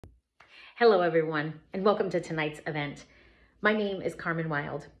Hello everyone, and welcome to tonight's event. My name is Carmen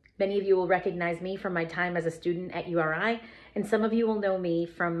Wild. Many of you will recognize me from my time as a student at URI, and some of you will know me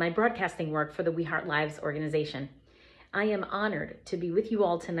from my broadcasting work for the We Heart Lives organization. I am honored to be with you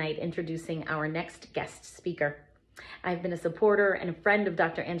all tonight introducing our next guest speaker. I've been a supporter and a friend of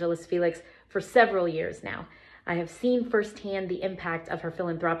Dr. Angeles Felix for several years now. I have seen firsthand the impact of her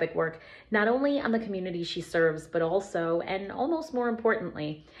philanthropic work, not only on the community she serves, but also, and almost more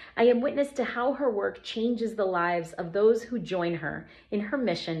importantly, I am witness to how her work changes the lives of those who join her in her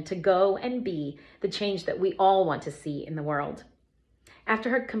mission to go and be the change that we all want to see in the world.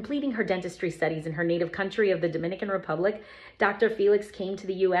 After completing her dentistry studies in her native country of the Dominican Republic, Dr. Felix came to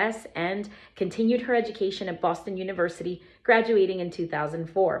the U.S. and continued her education at Boston University, graduating in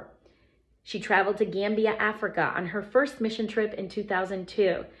 2004. She traveled to Gambia, Africa on her first mission trip in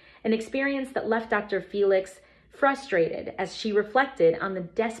 2002, an experience that left Dr. Felix frustrated as she reflected on the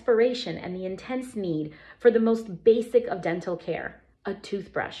desperation and the intense need for the most basic of dental care, a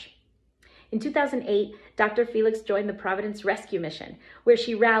toothbrush. In 2008, Dr. Felix joined the Providence Rescue Mission, where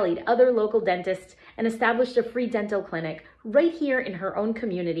she rallied other local dentists and established a free dental clinic right here in her own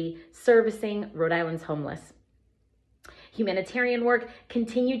community, servicing Rhode Island's homeless. Humanitarian work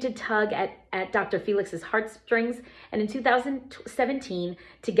continued to tug at Dr. Felix's heartstrings, and in 2017,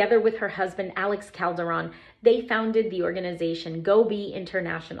 together with her husband, Alex Calderon, they founded the organization Go Be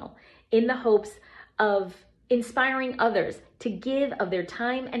International in the hopes of inspiring others to give of their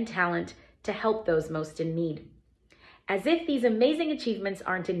time and talent to help those most in need. As if these amazing achievements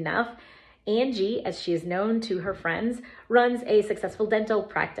aren't enough, Angie, as she is known to her friends, runs a successful dental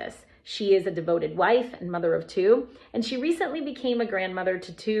practice. She is a devoted wife and mother of two, and she recently became a grandmother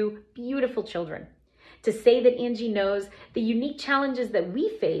to two beautiful children. To say that Angie knows the unique challenges that we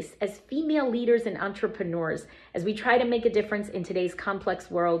face as female leaders and entrepreneurs as we try to make a difference in today's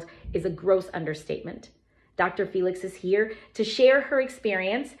complex world is a gross understatement. Dr. Felix is here to share her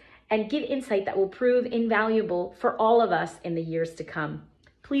experience and give insight that will prove invaluable for all of us in the years to come.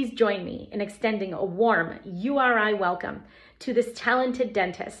 Please join me in extending a warm URI welcome to this talented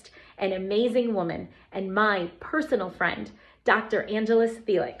dentist, an amazing woman, and my personal friend, Dr. Angeles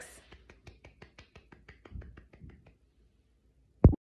Felix.